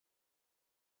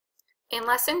In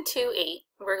Lesson 2.8,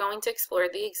 we're going to explore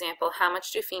the example, how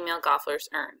much do female golfers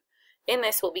earn? In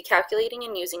this, we'll be calculating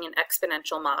and using an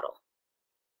exponential model.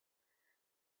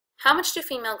 How much do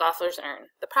female golfers earn?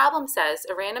 The problem says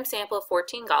a random sample of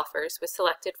 14 golfers was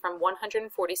selected from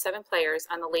 147 players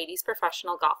on the Ladies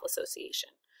Professional Golf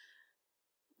Association.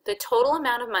 The total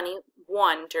amount of money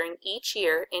won during each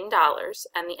year in dollars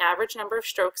and the average number of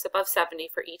strokes above 70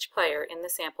 for each player in the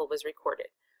sample was recorded.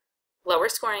 Lower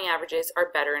scoring averages are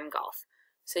better in golf.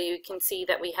 So you can see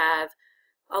that we have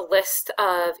a list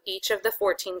of each of the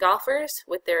 14 golfers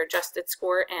with their adjusted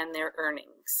score and their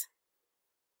earnings.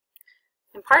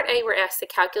 In Part A, we're asked to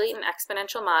calculate an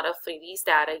exponential model for these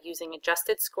data using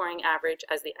adjusted scoring average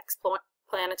as the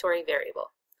explanatory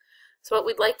variable. So what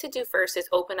we'd like to do first is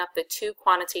open up the two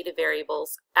quantitative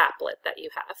variables applet that you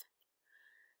have.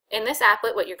 In this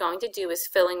applet, what you're going to do is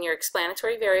fill in your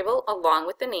explanatory variable along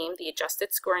with the name, the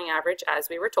adjusted scoring average as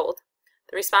we were told,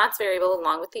 the response variable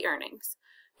along with the earnings.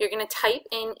 You're going to type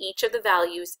in each of the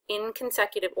values in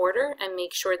consecutive order and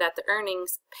make sure that the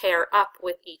earnings pair up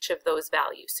with each of those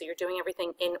values. So you're doing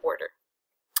everything in order.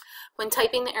 When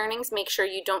typing the earnings, make sure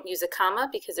you don't use a comma,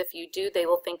 because if you do, they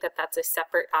will think that that's a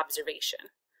separate observation.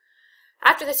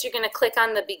 After this, you're going to click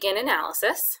on the Begin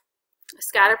Analysis. A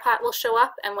scatter plot will show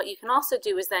up, and what you can also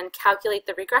do is then calculate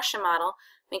the regression model.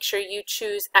 Make sure you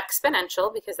choose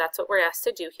exponential, because that's what we're asked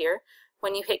to do here.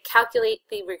 When you hit Calculate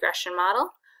the Regression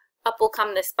Model, up will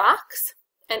come this box,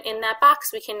 and in that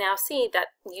box we can now see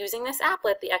that using this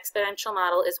applet, the exponential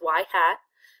model is y hat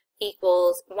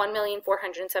equals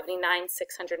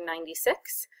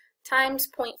 1,479,696 times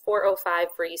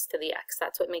 0.405 raised to the x.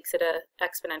 That's what makes it an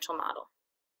exponential model.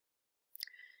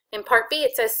 In Part B,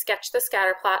 it says sketch the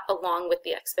scatter plot along with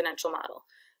the exponential model.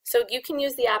 So you can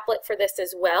use the applet for this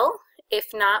as well.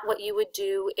 If not, what you would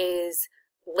do is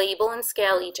label and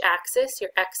scale each axis.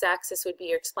 Your x-axis would be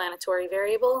your explanatory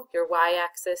variable. Your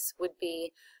y-axis would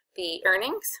be the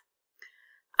earnings.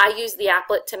 I use the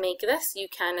applet to make this. You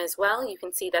can as well. You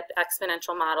can see that the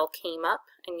exponential model came up,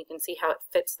 and you can see how it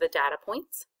fits the data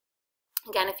points.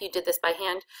 Again, if you did this by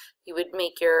hand, you would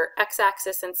make your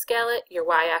x-axis and scale it, your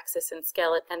y-axis and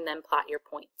scale it, and then plot your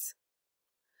points.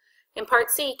 In Part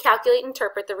C, calculate and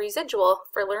interpret the residual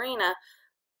for Lorena,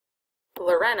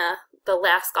 the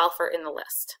last golfer in the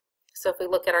list. So if we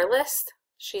look at our list,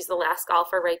 she's the last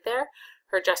golfer right there,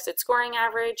 her adjusted scoring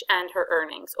average, and her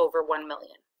earnings over 1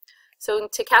 million. So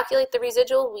to calculate the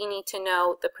residual, we need to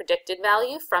know the predicted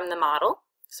value from the model.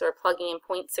 So we're plugging in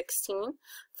 0.16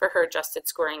 for her adjusted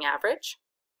scoring average.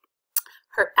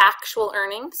 Her actual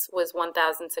earnings was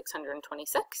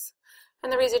 1,626,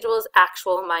 and the residual is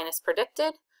actual minus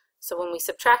predicted. So when we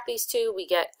subtract these two, we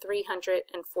get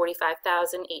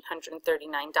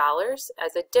 $345,839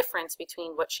 as a difference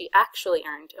between what she actually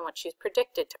earned and what she's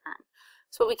predicted to earn.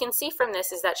 So what we can see from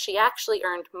this is that she actually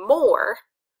earned more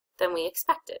than we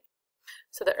expected.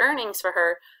 So the earnings for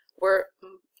her were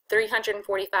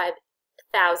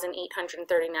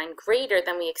 $345,839 greater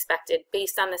than we expected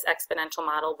based on this exponential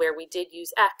model, where we did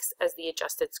use x as the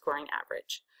adjusted scoring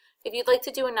average. If you'd like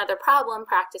to do another problem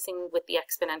practicing with the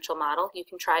exponential model, you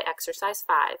can try exercise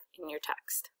 5 in your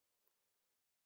text.